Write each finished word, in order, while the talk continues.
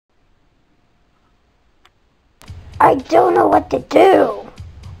I don't know what to do.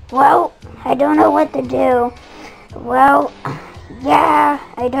 Well, I don't know what to do. Well, yeah,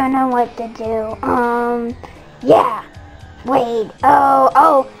 I don't know what to do. Yeah. Wait,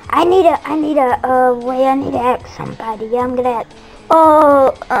 I need to ask somebody. I'm gonna ask,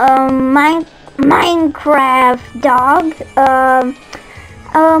 Minecraft dog,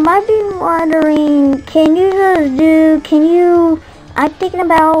 I've been wondering, I'm thinking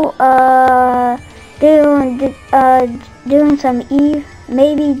about, doing some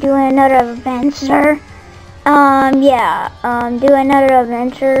maybe doing another adventure. Do another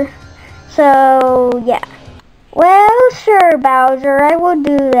adventure. So, yeah. Well, sure, Bowser, I will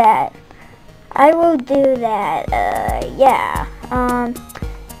do that. I will do that. Yeah,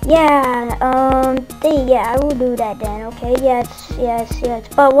 I will do that then. Okay, yes.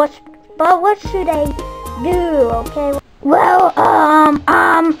 But what should I do? Okay. Well,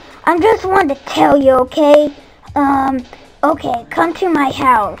 I'm just wanting to tell you. Okay. Okay, come to my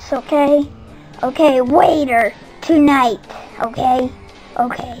house. Okay. Okay, waiter tonight. Okay.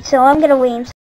 Okay, so I'm gonna wait.